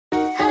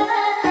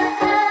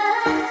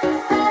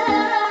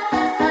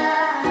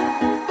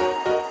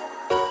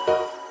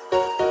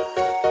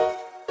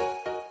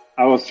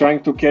was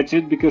trying to catch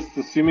it because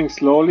it's swimming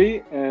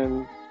slowly,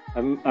 and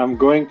I'm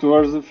going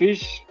towards the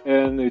fish,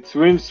 and it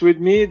swims with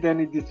me, then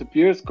it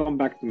disappears, come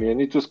back to me,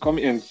 and it was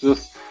coming, and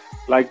just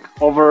like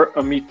over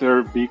a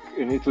meter big,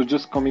 and it was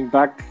just coming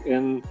back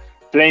and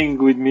playing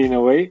with me in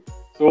a way.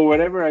 So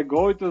wherever I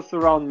go, it was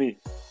around me,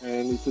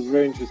 and it was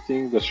very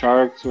interesting. The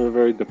sharks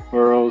were the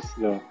pearls,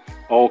 the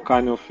all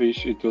kind of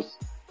fish. It was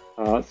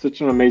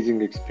such an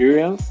amazing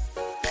experience.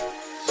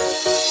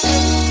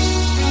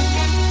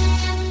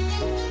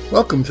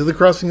 Welcome to the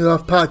Crossing It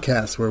Off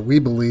podcast, where we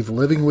believe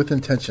living with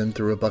intention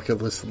through a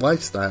bucket list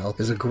lifestyle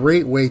is a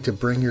great way to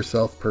bring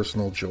yourself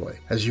personal joy.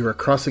 As you are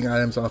crossing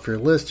items off your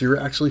list, you're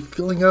actually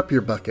filling up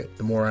your bucket.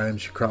 The more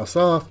items you cross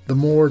off, the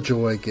more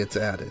joy gets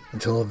added,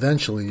 until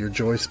eventually your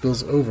joy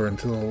spills over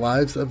into the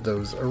lives of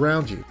those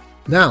around you.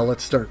 Now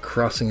let's start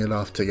crossing it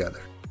off together.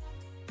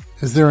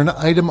 Is there an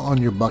item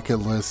on your bucket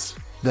list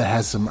that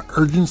has some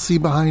urgency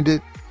behind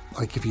it?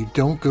 Like if you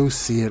don't go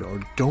see it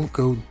or don't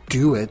go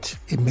do it,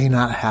 it may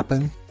not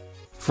happen?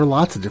 For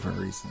lots of different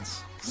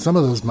reasons. Some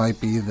of those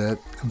might be that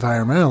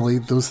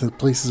environmentally, those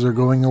places are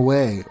going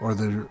away or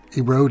they're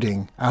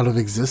eroding out of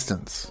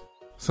existence.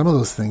 Some of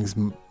those things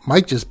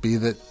might just be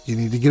that you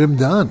need to get them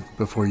done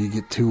before you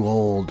get too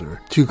old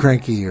or too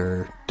cranky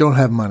or don't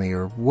have money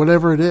or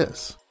whatever it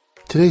is.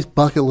 Today's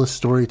bucket list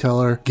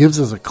storyteller gives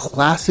us a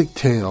classic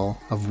tale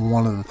of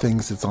one of the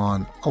things that's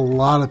on a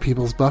lot of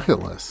people's bucket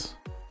lists.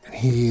 And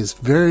he is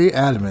very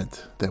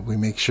adamant that we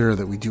make sure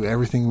that we do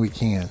everything we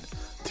can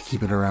to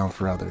keep it around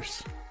for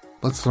others.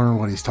 Let's learn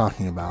what he's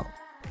talking about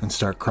and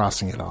start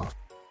crossing it off.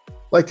 I'd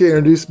like to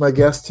introduce my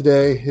guest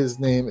today. His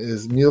name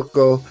is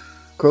Milko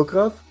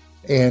Kukov,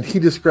 and he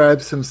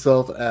describes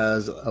himself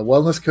as a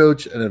wellness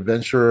coach, an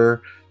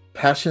adventurer,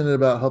 passionate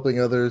about helping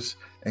others,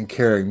 and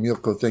caring.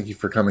 Milko, thank you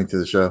for coming to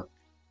the show.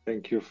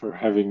 Thank you for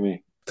having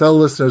me. Tell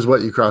listeners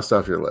what you crossed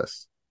off your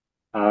list.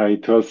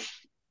 It was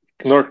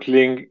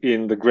snorkeling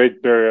in the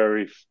Great Barrier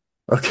Reef.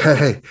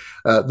 Okay.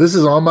 This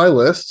is on my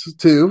list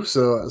too,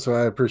 so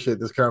I appreciate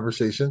this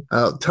conversation.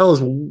 Tell us,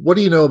 what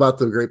do you know about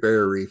the Great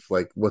Barrier Reef?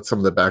 Like, what's some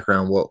of the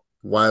background?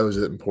 Why was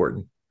it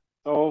important?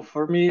 So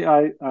for me,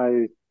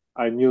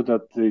 I knew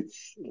that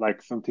it's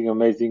like something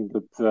amazing,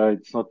 but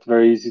it's not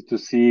very easy to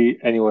see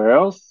anywhere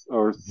else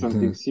or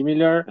something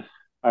similar.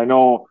 I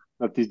know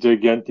that it's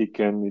gigantic,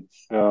 and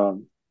it's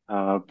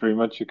pretty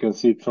much you can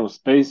see it from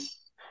space.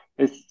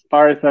 As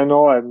far as I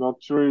know, I'm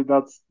not sure if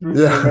that's true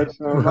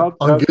information or not.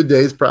 On good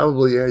days,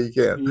 probably, yeah, you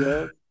can.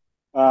 Yes.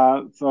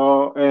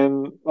 So,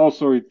 and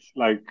also it's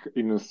like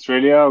in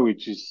Australia,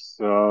 which is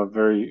a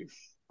very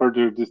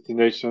further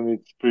destination.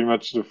 It's pretty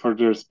much the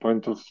furthest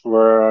point of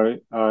where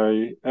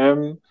I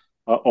am,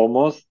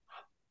 almost.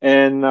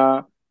 And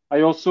I'm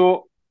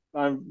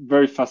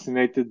very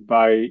fascinated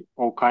by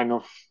all kind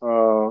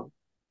of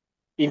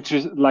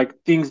interest,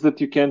 like things that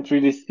you can't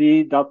really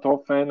see that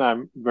often.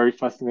 I'm very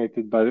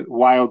fascinated by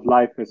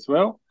wildlife as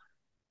well,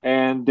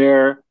 and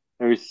there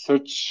is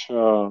such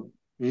a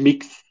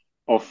mix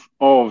of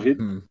all of it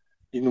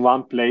in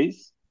one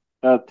place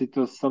that it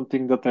was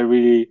something that I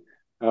really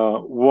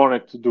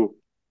wanted to do.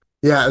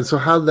 Yeah, and so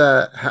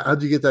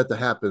how'd you get that to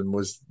happen?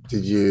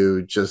 Did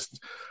you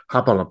just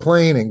hop on a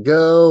plane and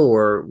go,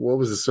 or what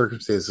was the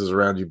circumstances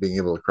around you being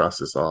able to cross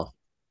this off?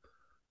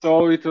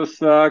 So it was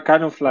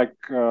kind of like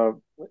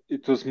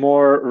it was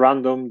more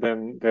random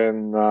than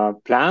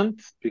planned,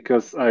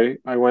 because I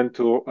went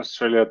to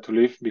Australia to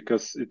live,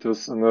 because it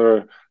was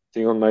another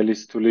thing on my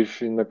list to live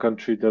in a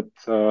country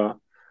that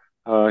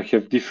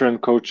have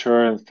different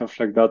culture and stuff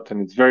like that,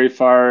 and it's very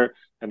far,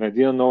 and I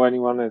didn't know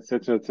anyone,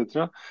 etc.,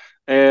 etc.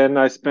 And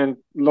I spent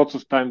lots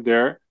of time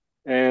there,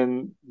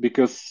 and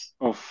because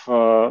of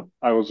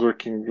I was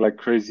working like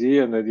crazy,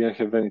 and I didn't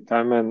have any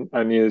time, and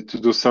I needed to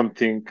do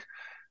something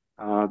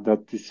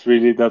that is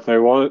really that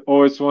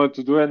always wanted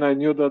to do, and I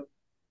knew that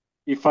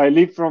if I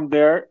leave from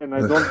there and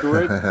I don't do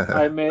it,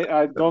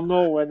 I don't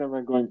know when am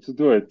I going to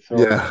do it. So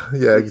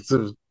yeah, it's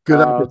a good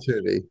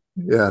opportunity.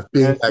 Yeah,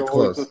 being that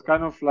close. It was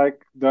kind of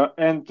like the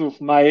end of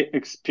my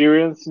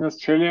experience in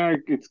Australia.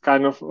 It's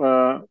kind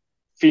of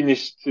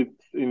finished it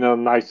in a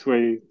nice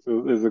way,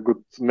 so there's a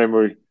good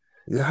memory.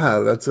 Yeah,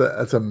 that's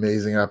an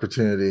amazing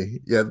opportunity.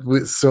 Yeah,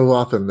 so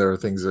often there are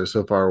things that are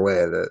so far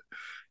away that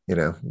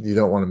you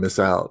don't want to miss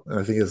out. And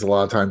I think it's a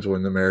lot of times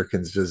when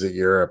Americans visit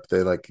Europe,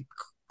 they like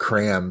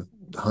cram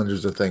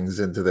hundreds of things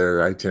into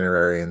their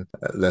itinerary, and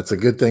that's a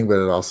good thing,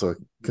 but it also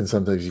can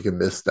sometimes you can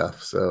miss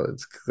stuff. So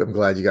I'm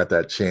glad you got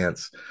that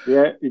chance.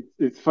 Yeah,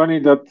 it's funny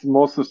that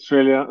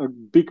a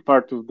big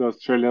part of the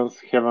Australians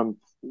haven't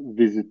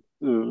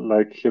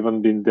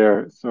haven't been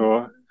there.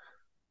 So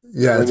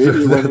yeah,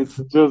 when it's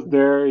just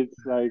there, it's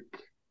like.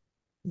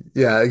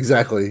 Yeah,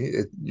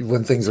 exactly.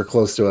 When things are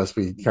close to us,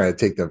 we kind of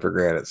take them for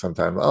granted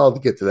sometimes. I'll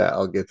get to that.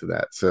 I'll get to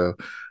that. So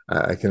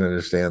I can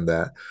understand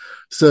that.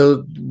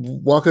 So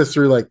walk us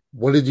through, like,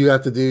 what did you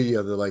have to do? You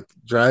had to like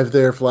drive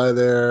there, fly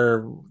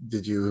there.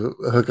 Did you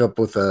hook up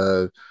with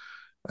a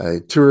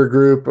tour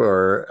group,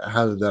 or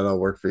how did that all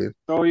work for you?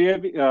 So yeah,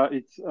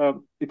 it's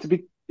a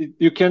bit.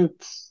 You can't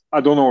I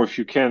don't know if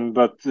you can,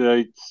 but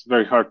it's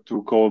very hard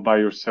to go by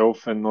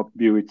yourself and not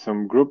be with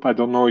some group. I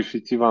don't know if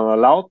it's even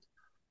allowed.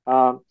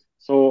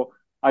 So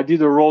I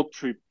did a road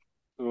trip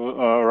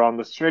around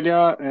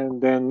Australia,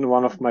 and then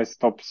one of my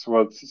stops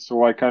was,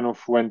 so I kind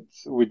of went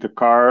with the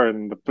car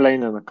and the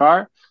plane and the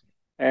car,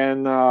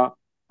 and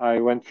I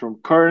went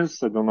from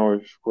Cairns. I don't know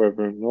if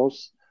whoever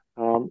knows.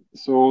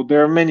 So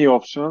there are many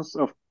options.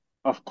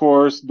 Of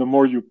course, the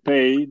more you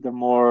pay,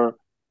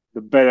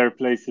 the better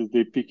places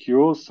they pick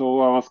you. So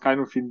I was kind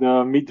of in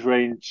the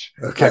mid-range.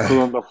 I Okay.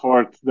 couldn't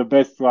afford the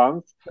best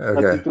ones,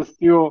 but Okay. it was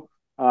still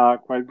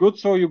quite good.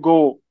 So you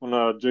go on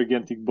a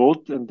gigantic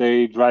boat, and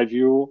they drive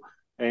you,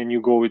 and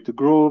you go with the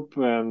group,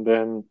 and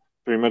then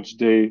pretty much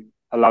they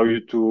allow you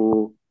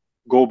to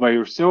go by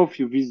yourself.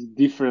 You visit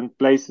different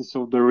places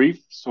of the reef,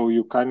 so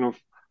you kind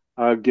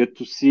of get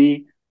to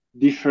see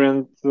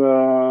different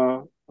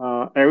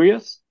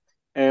areas.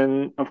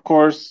 And of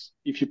course,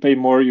 if you pay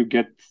more, you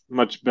get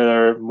much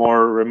better,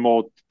 more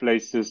remote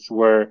places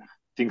where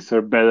things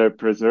are better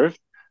preserved.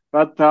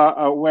 But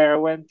where I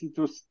went, it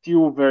was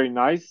still very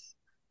nice,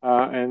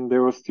 and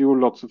there was still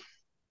lots of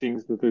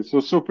things that is.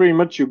 So pretty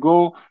much you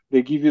go,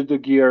 they give you the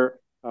gear,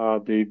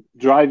 they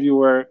drive you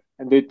where,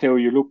 and they tell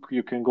you, look,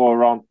 you can go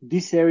around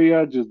this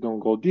area, just don't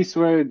go this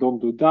way, don't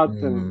do that,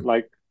 and Mm.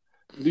 like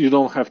you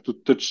don't have to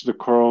touch the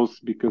corals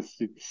because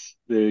it's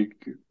they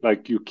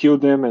like you kill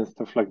them and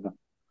stuff like that.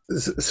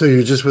 So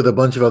you're just with a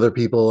bunch of other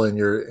people and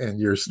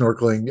you're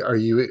snorkeling.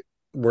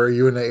 Were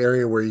you in an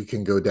area where you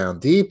can go down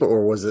deep,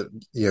 or was it,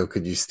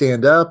 could you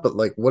stand up? But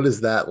like, what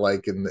is that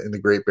like in the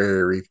Great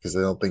Barrier Reef? Because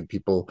I don't think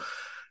people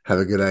have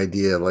a good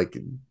idea. Like,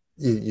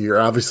 you're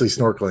obviously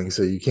snorkeling,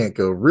 so you can't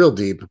go real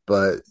deep,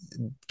 but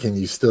can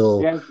you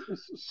still? Yes,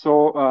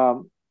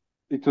 so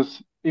it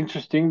was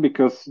interesting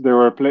because there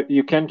were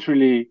you can't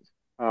really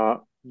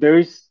there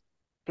is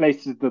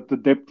places that the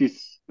depth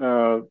is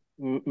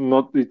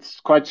not it's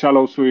quite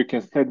shallow, so you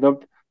can stand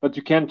up, but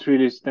you can't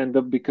really stand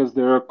up because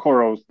there are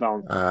corals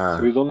down,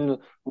 so you Ah, don't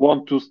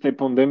want to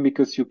step on them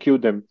because you kill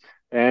them.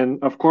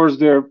 And of course,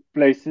 there are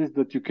places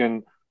that you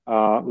can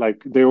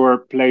like there were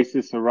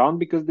places around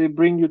because they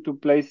bring you to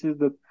places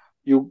that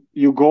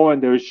you go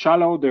and there is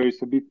shallow, there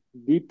is a bit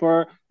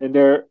deeper, and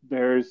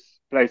there's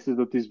places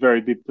that is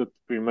very deep that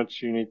pretty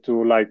much you need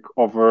to like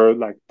over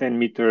like 10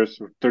 meters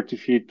or 30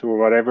 feet or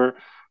whatever,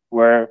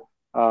 where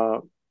uh,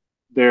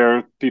 there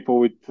are people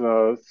with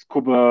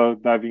scuba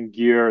diving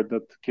gear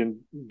that can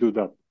do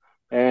that.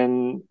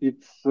 And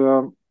it's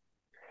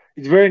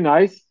very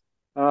nice.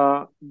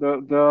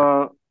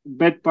 The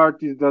bad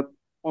part is that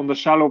on the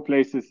shallow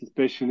places,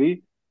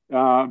 especially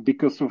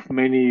because of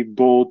many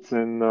boats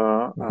and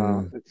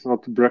mm, it's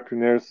not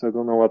buccaneers. I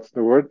don't know what's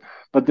the word,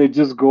 but they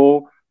just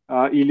go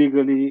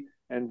illegally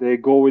and they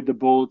go with the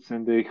boats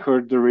and they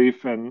hurt the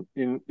reef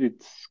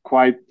it's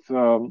quite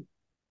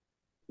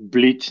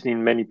bleached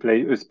in many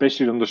places,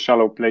 especially on the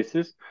shallow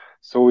places.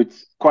 So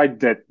it's quite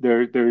dead.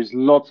 There is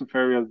lots of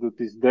areas that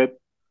is dead,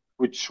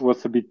 which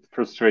was a bit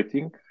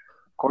frustrating,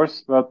 of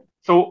course. But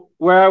so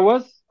where I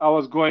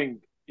was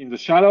going in the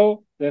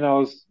shallow. Then I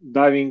was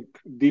diving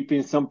deep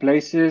in some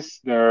places.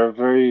 There are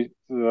very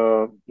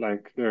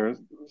like there are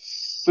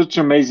such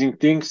amazing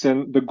things,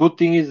 and the good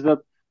thing is that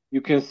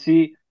you can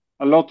see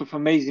a lot of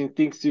amazing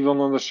things even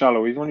on the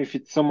shallow, even if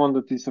it's someone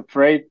that is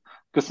afraid.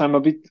 Because I'm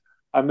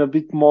a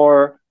bit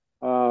more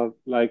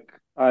like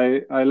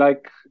I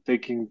like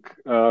taking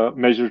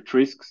measured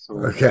risks.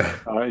 So okay,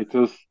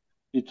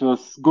 it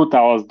was good.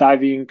 I was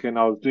diving and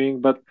I was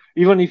doing, but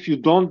even if you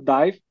don't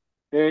dive,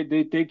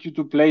 they take you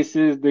to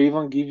places. They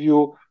even give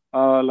you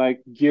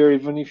like gear.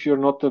 Even if you're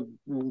not a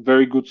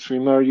very good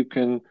swimmer, you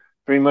can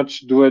pretty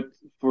much do it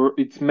for.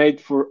 It's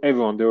made for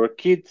everyone. There were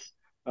kids.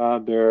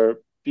 There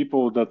are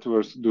people that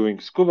were doing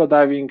scuba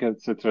diving,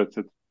 etc.,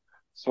 etc.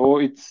 So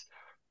it's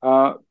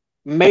uh,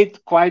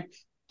 made quite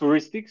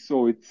touristic.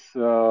 So it's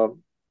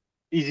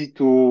easy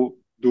to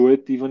do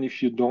it, even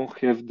if you don't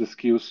have the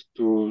skills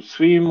to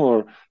swim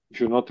or if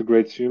you're not a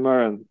great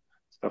swimmer and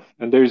stuff.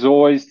 And there is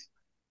always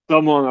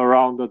someone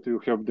around that will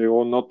help. They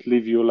will not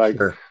leave you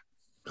sure.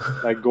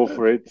 like go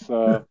for it,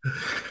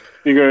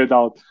 figure it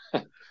out.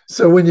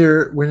 So when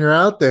you're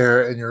out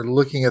there and you're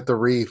looking at the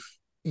reef,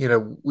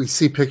 we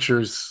see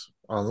pictures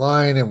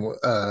online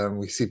and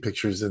we see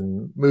pictures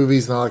in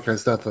movies and all that kind of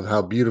stuff of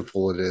how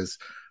beautiful it is.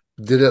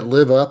 Did it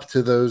live up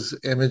to those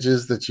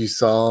images that you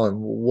saw? And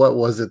what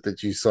was it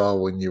that you saw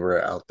when you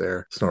were out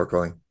there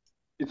snorkeling?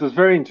 It was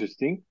very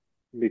interesting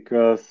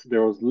because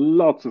there was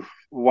lots of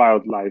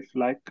wildlife,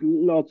 like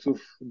lots of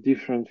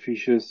different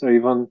fishes. I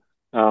even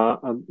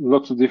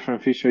lots of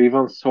different fish. I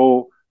even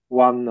saw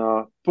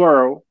one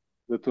pearl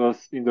that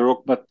was in the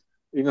rock, but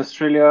in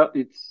Australia,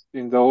 it's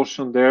in the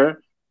ocean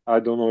there. I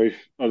don't know if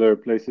other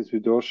places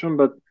with the ocean,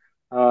 but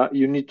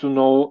you need to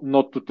know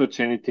not to touch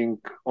anything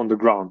on the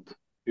ground.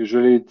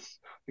 Usually, it's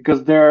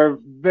because there are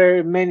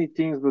very many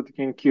things that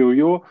can kill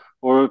you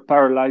or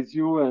paralyze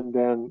you and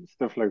then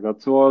stuff like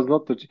that. So I was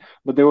not touching,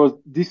 but there was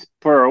this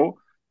pearl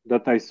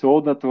that I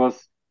saw that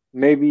was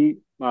maybe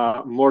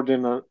more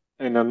than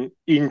an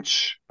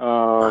inch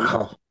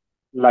Wow.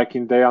 like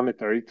in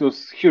diameter. It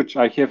was huge.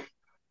 I have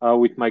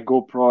with my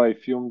GoPro, I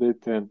filmed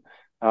it, and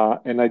I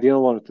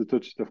didn't want to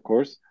touch it, of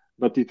course,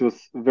 but it was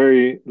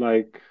very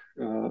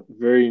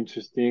very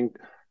interesting.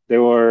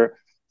 There were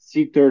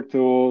sea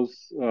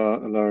turtles,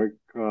 there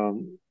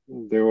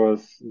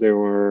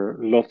were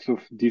lots of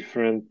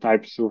different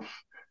types of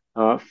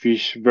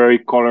fish, very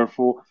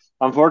colorful.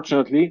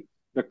 Unfortunately,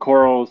 the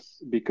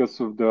corals, because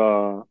of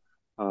the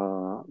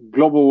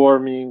global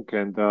warming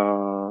and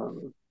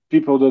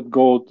people that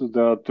go to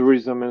the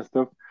tourism and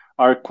stuff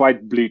are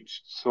quite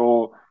bleached.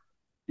 So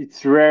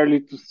it's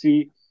rarely to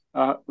see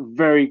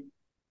very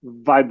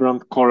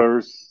vibrant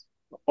colors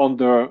on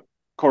the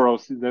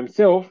corals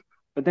themselves.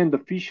 But then the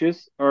fish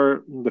is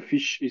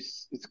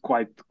it's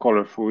quite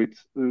colorful.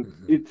 Hmm.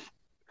 It's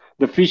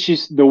the fish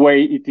is the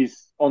way it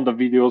is on the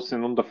videos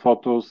and on the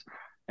photos,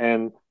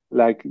 and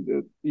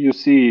you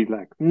see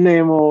like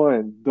Nemo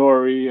and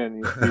Dory, and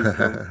you see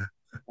some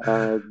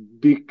uh,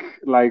 big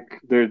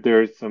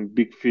there's some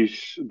big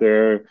fish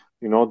there,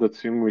 that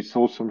swim. We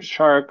saw some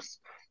sharks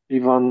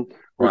even,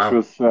 which Wow.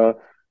 was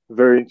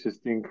very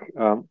interesting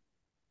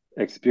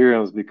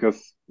experience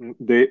because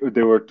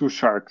they were two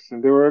sharks,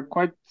 and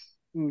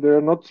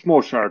they're not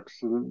small sharks.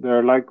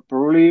 They're like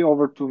probably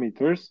over 2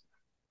 meters,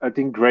 I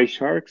think, gray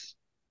sharks,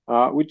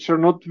 which are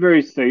not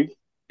very safe.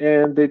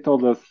 And they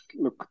told us,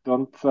 look,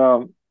 don't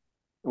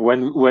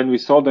when we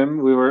saw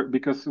them,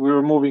 because we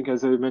were moving,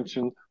 as I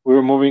mentioned, we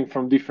were moving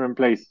from different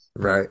places,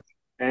 Right.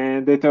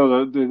 and they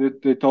told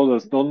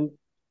us, don't.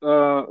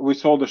 We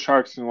saw the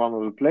sharks in one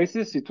of the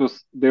places.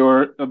 They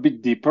were a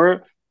bit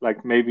deeper,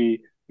 like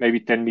maybe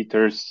 10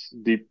 meters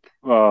deep,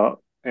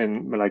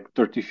 and like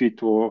 30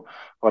 feet or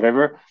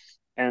whatever.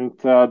 And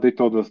they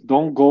told us,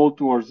 don't go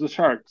towards the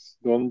sharks.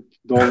 Don't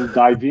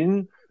dive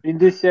in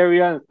this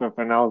area and stuff.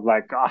 And I was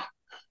like,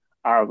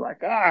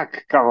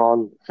 come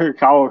on,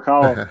 how,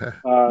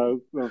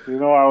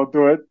 I'll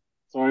do it.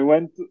 So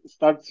I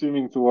start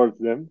swimming towards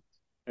them,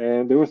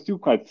 and they were still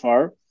quite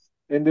far,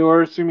 and they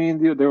were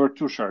swimming there were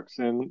two sharks,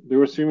 and they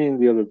were swimming in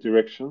the other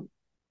direction.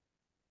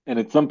 And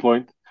at some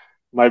point,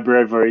 my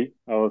bravery,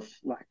 I was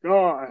like,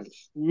 oh,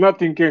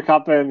 nothing can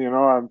happen,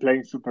 I'm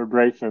playing super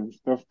brave and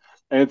stuff.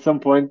 And at some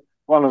point,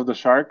 one of the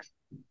sharks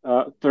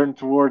turned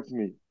towards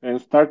me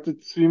and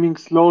started swimming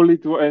slowly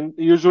and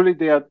usually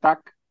they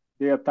attack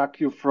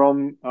you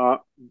from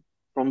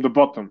the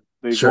bottom.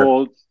 They Sure.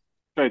 go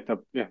straight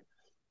up, yeah.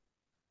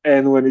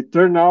 And when it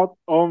turned out,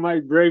 all my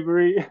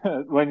bravery,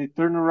 when it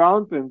turned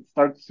around and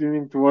started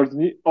swimming towards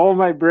me, all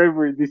my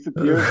bravery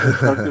disappeared and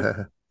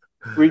started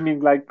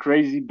swimming like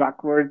crazy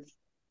backwards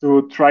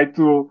to try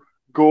to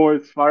go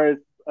as far as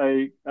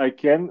I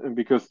can, and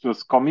because it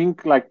was coming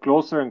like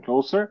closer and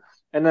closer.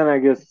 And then I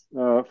guess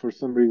for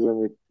some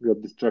reason it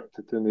got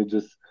distracted and it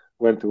just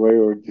went away,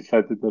 or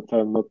decided that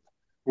I'm not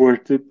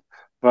worth it.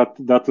 But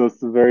that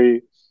was a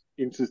very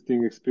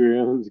interesting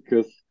experience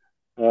because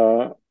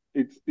uh,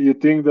 it's you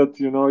think that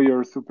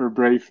you're super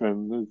brave,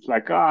 and it's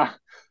like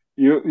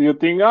you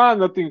think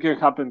nothing can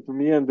happen to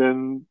me, and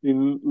then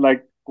in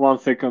like 1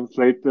 second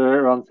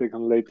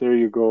later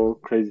you go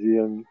crazy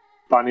and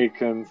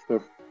panic and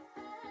stuff.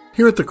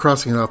 Here at the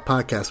Crossing It Off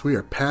podcast, we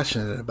are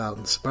passionate about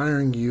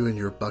inspiring you in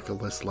your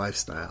bucket list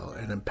lifestyle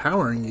and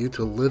empowering you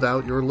to live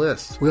out your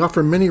list. We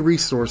offer many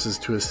resources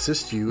to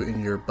assist you in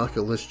your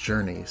bucket list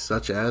journey,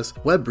 such as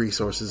web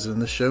resources in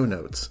the show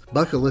notes,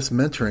 bucket list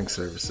mentoring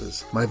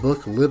services, my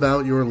book Live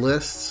Out Your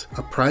Lists,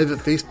 a private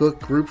Facebook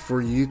group for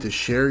you to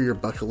share your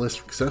bucket list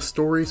success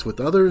stories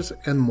with others,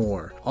 and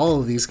more. All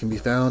of these can be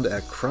found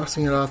at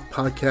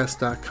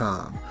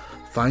crossingitoffpodcast.com.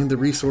 Find the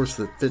resource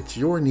that fits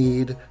your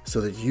need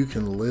so that you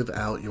can live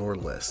out your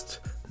list.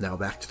 Now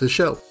back to the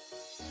show.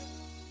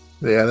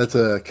 Yeah, that's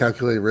a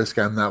calculated risk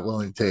I'm not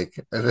willing to take,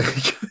 I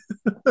think.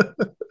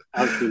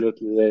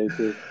 Absolutely, yeah, it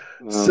is.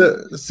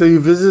 So you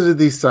visited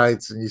these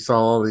sites and you saw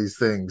all these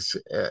things,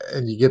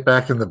 and you get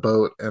back in the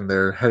boat and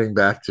they're heading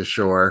back to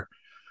shore.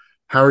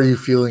 How are you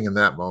feeling in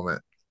that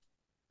moment?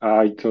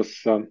 It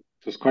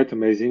was quite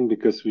amazing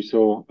because we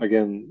saw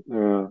again.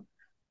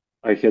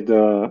 I had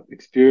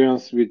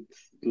experience with,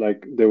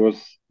 like, there was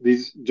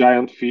this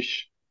giant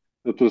fish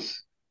that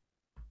was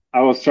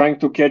I was trying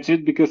to catch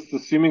it because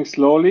it's swimming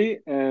slowly,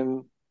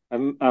 and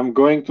I'm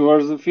going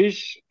towards the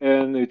fish,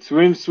 and it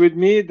swims with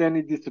me, then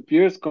it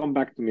disappears, come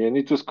back to me, and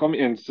it was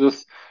coming, and it's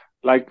just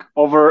like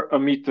over a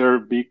meter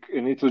big,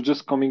 and it was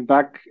just coming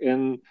back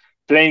and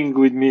playing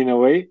with me in a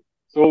way.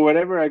 So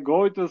wherever I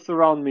go, it was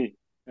around me,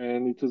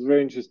 and it was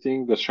very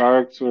interesting. The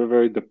sharks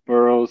were the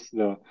pearls,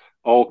 the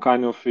all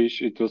kind of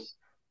fish. It was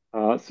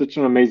such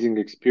an amazing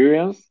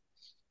experience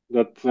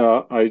that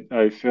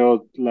I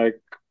felt like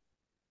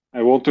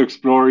I want to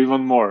explore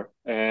even more.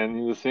 And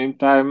in the same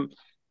time,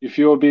 you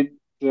feel a bit,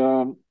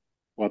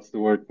 what's the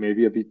word?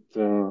 Maybe a bit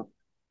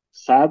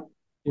sad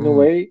in a Mm,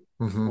 way,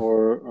 hmm.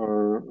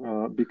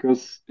 or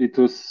because it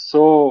was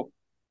so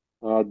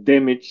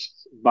damaged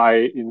by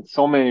in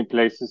so many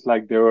places.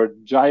 Like there were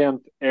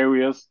giant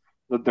areas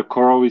that the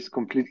coral is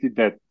completely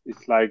dead.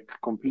 It's like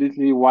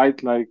completely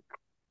white,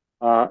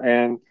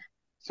 and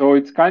so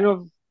it's kind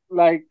of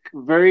like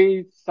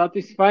very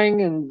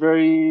satisfying and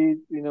very,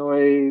 in a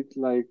way,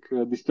 like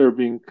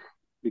disturbing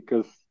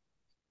because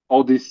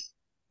all this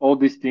all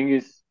this thing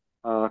is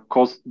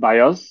caused by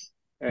us,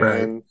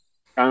 Right. and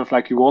kind of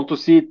like you want to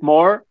see it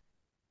more,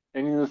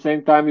 and in the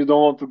same time you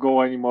don't want to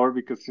go anymore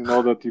because you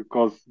know that you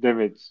cause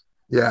damage.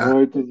 Yeah. So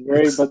it is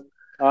very, It's but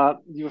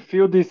you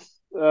feel this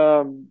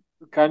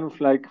kind of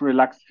like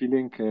relaxed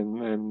feeling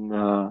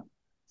and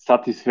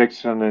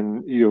satisfaction,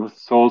 and you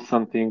saw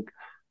something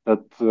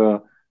that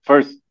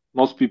first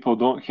most people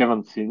don't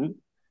haven't seen,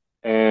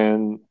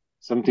 and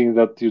something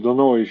that you don't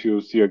know if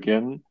you see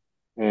again,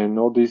 and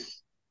all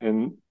this,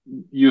 and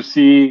you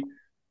see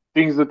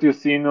things that you've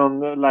seen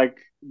on like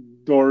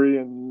Dory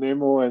and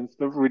Nemo and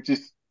stuff, which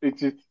is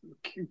it's just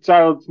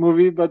child's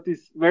movie, but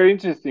it's very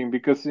interesting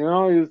because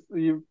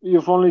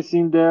you've only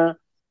seen there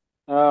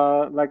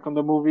like on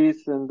the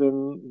movies, and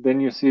then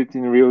you see it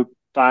in real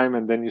time,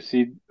 and then you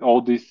see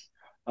all this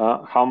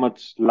how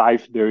much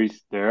life there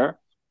is there,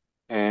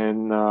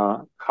 and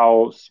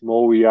how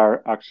small we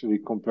are actually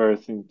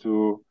comparison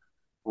to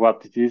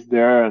what it is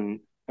there,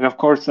 and of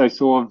course I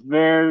saw a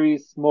very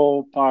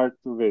small part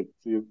of it.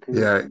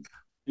 yeah.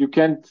 You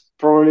can't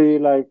probably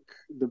like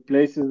the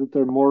places that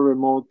are more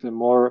remote and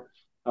more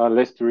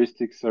less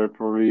touristic are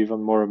probably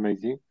even more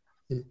amazing.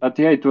 But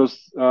yeah,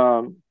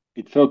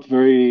 it felt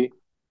very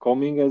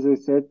calming, as I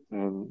said,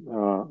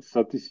 and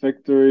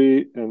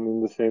satisfactory, and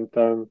in the same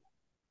time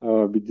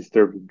a bit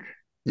disturbing.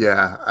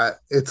 Yeah,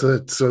 it's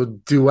a so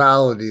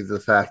duality, the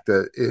fact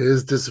that it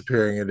is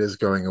disappearing, it is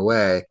going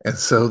away, and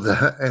so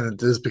that and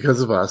it is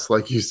because of us,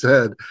 like you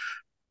said,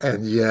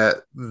 and yet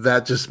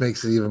that just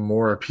makes it even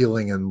more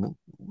appealing. And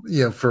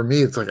for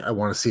me, it's like I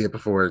want to see it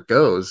before it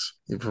goes,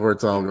 before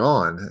it's all Yeah.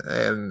 gone.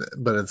 And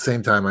but at the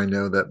same time, I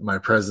know that my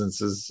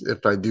presence is,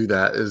 if I do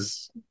that,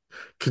 is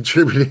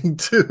contributing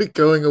to it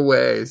going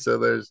away.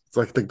 So it's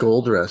like the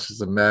gold rush,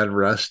 it's a mad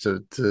rush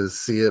to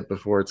see it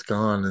before it's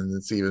gone, and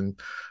it's even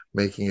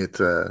making it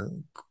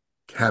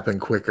happen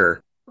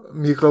quicker.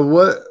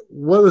 Milko,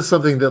 what is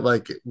something that,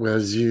 like,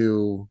 as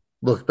you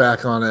look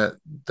back on it,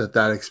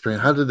 that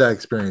experience, how did that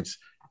experience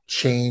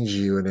change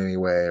you in any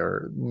way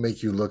or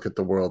make you look at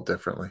the world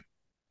differently?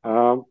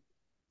 Um,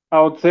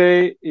 I would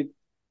say it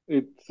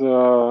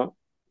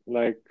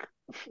like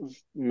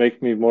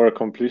make me more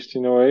accomplished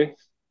in a way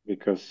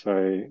because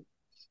I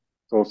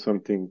saw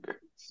something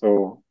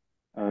so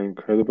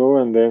incredible,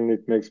 and then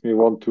it makes me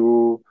want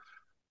to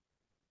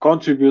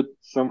contribute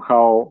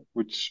somehow,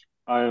 which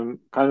I'm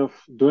kind of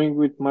doing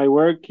with my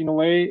work in a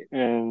way,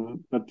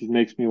 and but it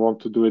makes me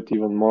want to do it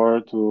even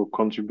more to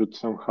contribute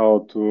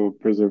somehow to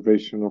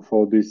preservation of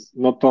all this,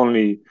 not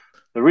only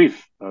the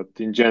reef, but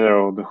in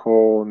general the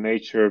whole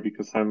nature,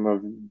 because I'm a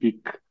big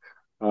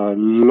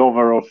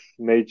lover of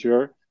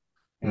nature,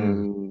 Mm,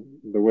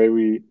 and the way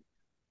we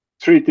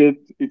treat it,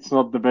 it's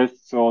not the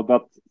best. So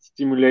that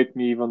stimulate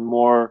me even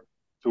more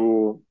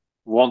to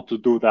want to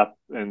do that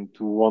and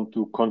to want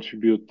to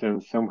contribute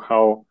and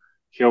somehow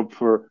help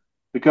for,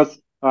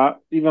 because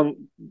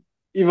even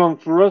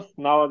for us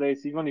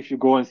nowadays, even if you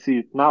go and see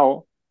it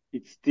now,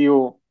 it's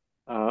still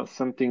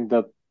something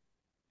that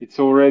it's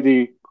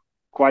already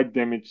quite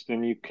damaged,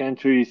 and you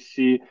can't really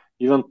see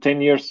even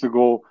 10 years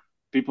ago,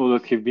 people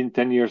that have been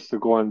 10 years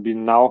ago and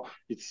been now,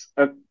 it's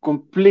a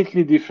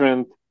completely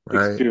different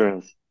right.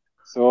 experience.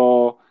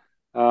 So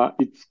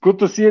it's good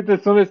to see it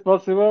as soon as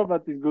possible,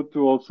 but it's good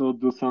to also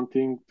do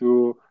something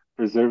to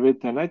preserve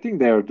it. And I think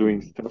they are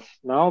doing stuff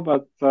now,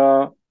 but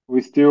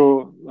we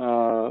still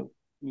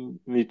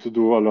need to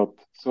do a lot.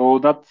 So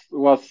that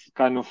was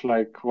kind of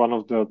like one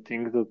of the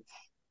things that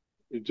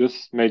it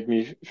just made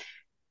me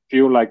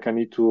feel like I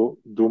need to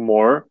do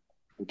more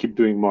and keep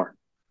doing more.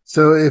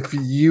 So if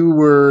you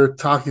were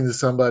talking to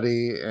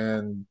somebody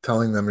and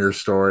telling them your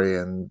story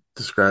and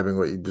describing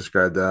what you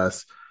described to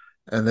us,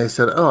 and they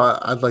said, "Oh,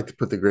 I'd like to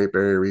put the Great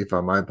Barrier Reef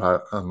on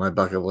on my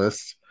bucket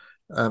list,"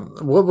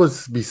 what would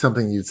be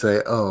something you'd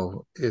say?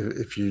 Oh,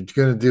 if you're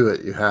going to do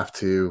it, you have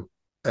to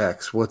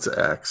X. What's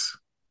X?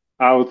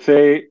 I would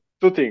say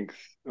two things.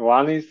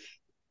 One is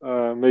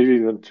maybe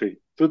even three.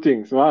 Two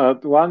things.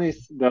 One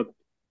is that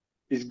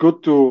it's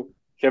good to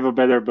have a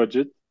better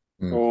budget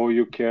Mm, so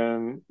you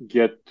can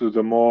get to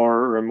the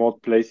more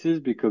remote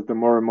places, because the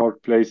more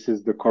remote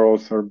places, the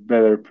corals are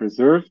better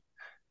preserved,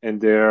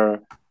 and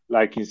they're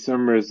like in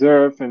some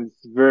reserve, and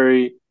it's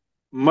very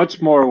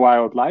much more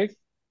wildlife,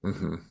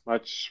 hmm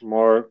much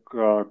more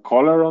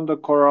color on the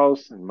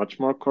corals and much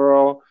more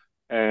coral,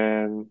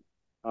 and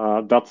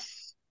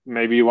that's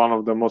maybe one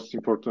of the most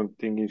important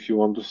thing if you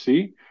want to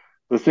see.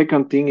 The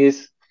second thing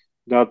is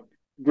that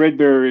Great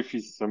Barrier Reef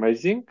is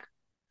amazing,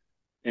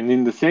 and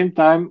in the same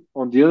time,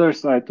 on the other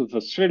side of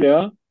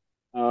Australia,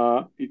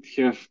 it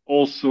has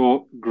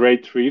also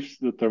great reefs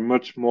that are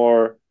much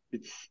more.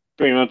 It's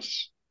pretty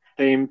much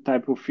same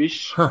type of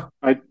fish. Huh,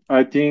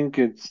 I think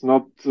it's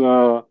not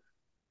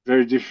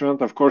very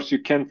different. Of course, you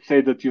can't say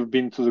that you've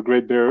been to the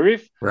Great Barrier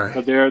Reef, right.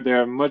 but they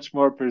are much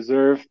more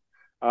preserved.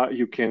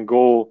 You can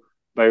go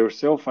by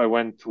yourself. I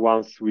went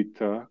once with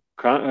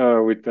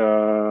with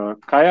a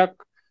kayak,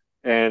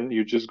 and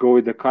you just go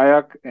with the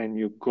kayak and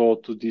you go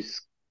to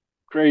these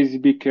crazy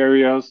big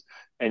areas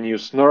and you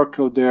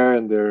snorkel there,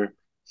 and there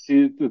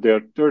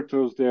are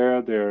turtles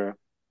there, there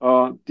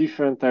are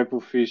different type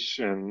of fish,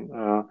 and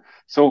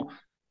so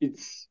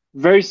it's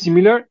very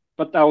similar,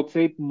 but I would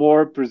say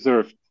more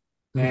preserved.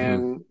 Hmm.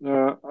 And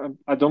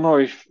I don't know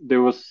if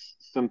there was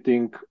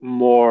something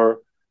more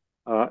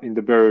in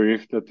the Barrier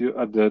Reef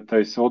that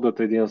I saw that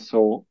I didn't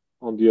saw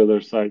on the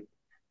other side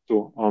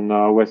too, on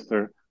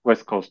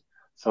west coast.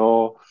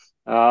 So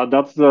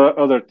that's the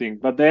other thing.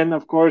 But then,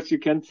 of course, you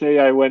can't say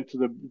I went to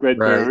the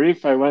Great Barrier Right.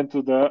 Reef. I went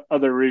to the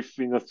other reef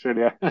in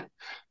Australia.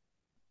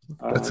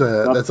 That's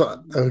That's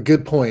a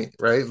good point,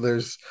 right?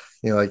 There's,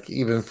 like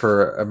even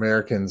for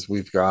Americans,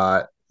 we've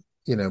got,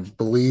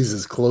 Belize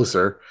is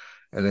closer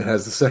and it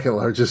has the second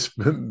largest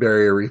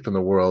barrier reef in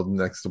the world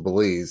next to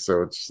Belize.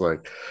 So it's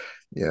like,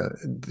 yeah,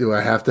 do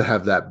I have to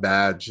have that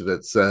badge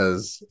that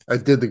says I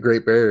did the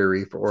Great Barrier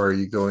Reef, or are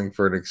you going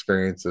for an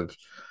experience of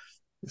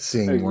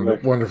seeing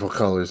exactly. wonderful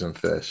colors and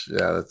fish?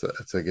 Yeah,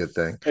 that's a good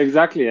thing.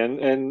 Exactly, and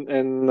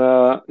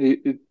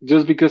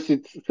just because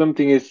it's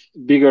something is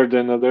bigger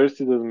than others,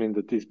 it doesn't mean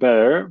that it's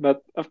better.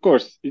 But of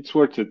course, it's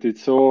worth it.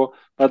 It's so.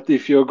 But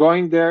if you're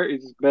going there,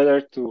 it's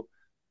better to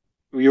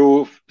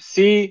you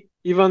see,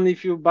 even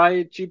if you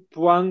buy cheap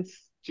ones,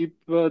 cheap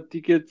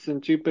tickets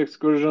and cheap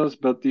excursions.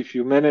 But if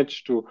you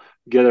manage to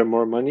gather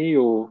more money,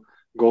 you'll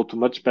go to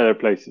much better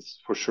places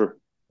for sure.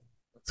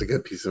 That's a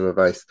good piece of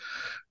advice.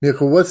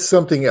 Nicole, what's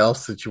something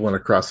else that you want to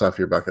cross off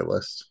your bucket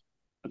list?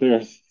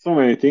 There's so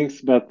many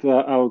things, but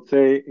I would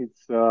say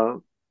it's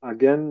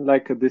again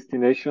like a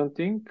destination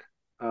thing,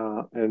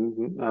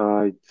 and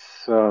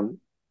it's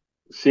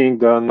seeing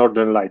the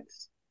Northern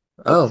Lights.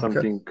 That's Oh, okay.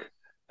 something,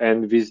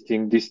 and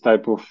visiting this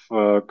type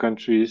of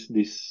countries,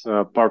 this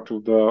part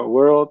of the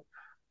world,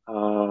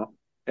 uh,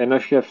 and I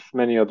have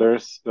many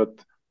others that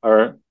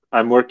are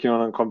I'm working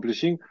on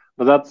accomplishing,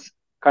 but that's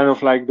kind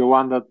of like the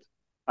one that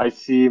I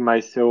see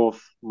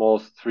myself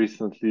most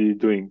recently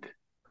doing.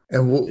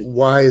 And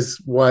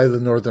It's why the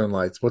Northern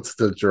Lights? What's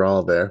the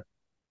draw there?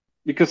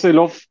 because I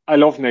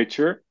love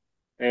nature,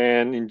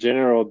 and in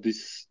general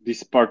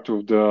this part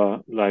of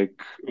the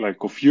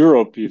like of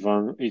Europe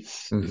even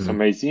it's Hmm.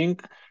 amazing,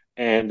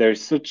 and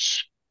there's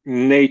such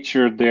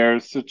nature there,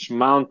 such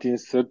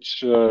mountains,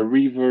 such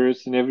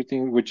rivers and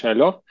everything which I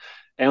love.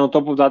 And on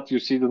top of that, you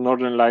see the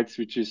Northern Lights,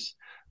 which is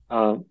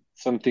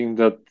something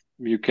that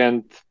you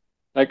can't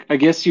like. I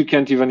guess you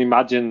can't even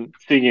imagine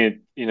seeing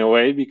it in a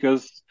way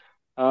because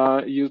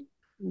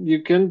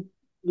you can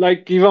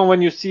like even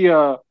when you see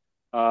a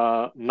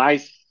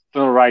nice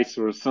sunrise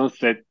or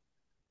sunset,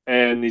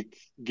 and it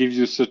gives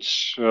you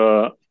such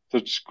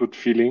good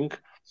feeling.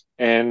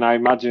 And I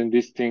imagine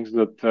these things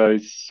that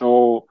is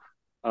so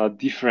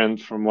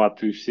different from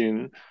what we've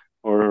seen,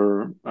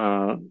 or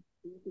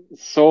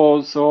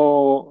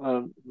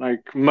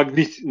like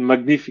magnificent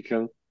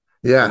or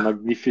Yeah,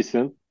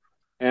 magnificent.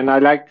 And I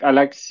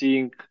like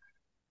seeing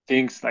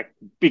things like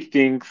big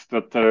things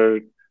that are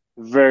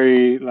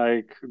very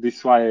like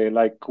this why I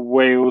like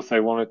whales.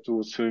 I wanted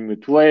to swim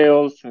with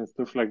whales and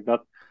stuff like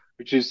that,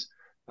 which is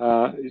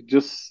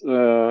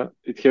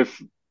it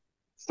have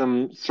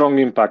some strong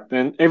impact,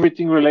 and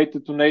everything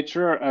related to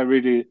nature I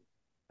really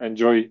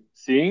enjoy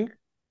seeing.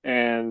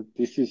 And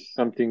this is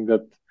something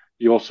that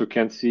you also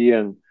can see,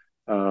 and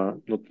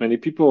not many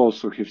people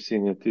also have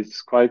seen it.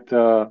 It's quite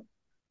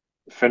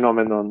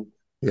phenomenon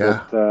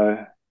that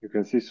yeah. you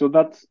can see. So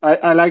that's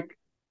I like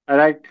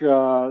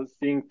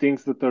seeing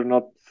things that are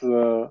not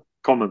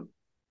common.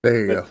 There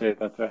you Let's go. say it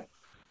that way.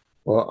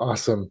 Well,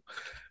 awesome.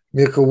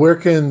 Milko, where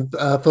can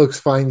folks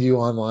find you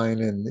online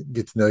and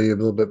get to know you a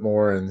little bit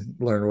more and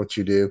learn what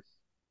you do?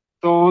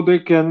 So they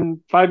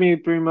can find me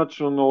pretty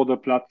much on all the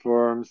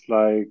platforms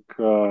like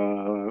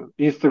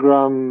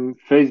Instagram,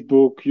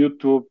 Facebook,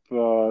 YouTube,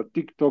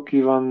 TikTok,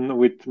 even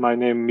with my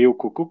name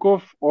Milko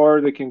Kukov,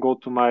 or they can go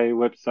to my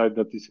website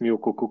that is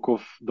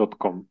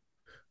milkokukov.com.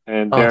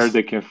 And there Awesome.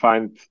 they can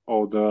find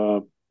all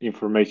the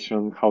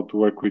information how to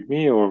work with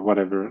me or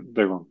whatever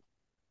they want.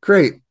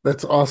 Great.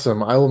 That's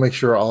awesome. I will make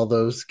sure all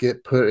those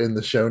get put in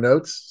the show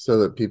notes so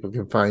that people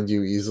can find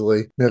you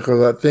easily.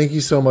 Nicola, thank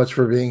you so much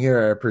for being here.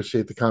 I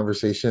appreciate the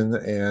conversation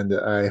and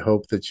I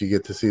hope that you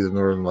get to see the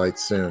Northern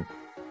Lights soon.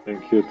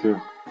 Thank you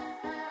too.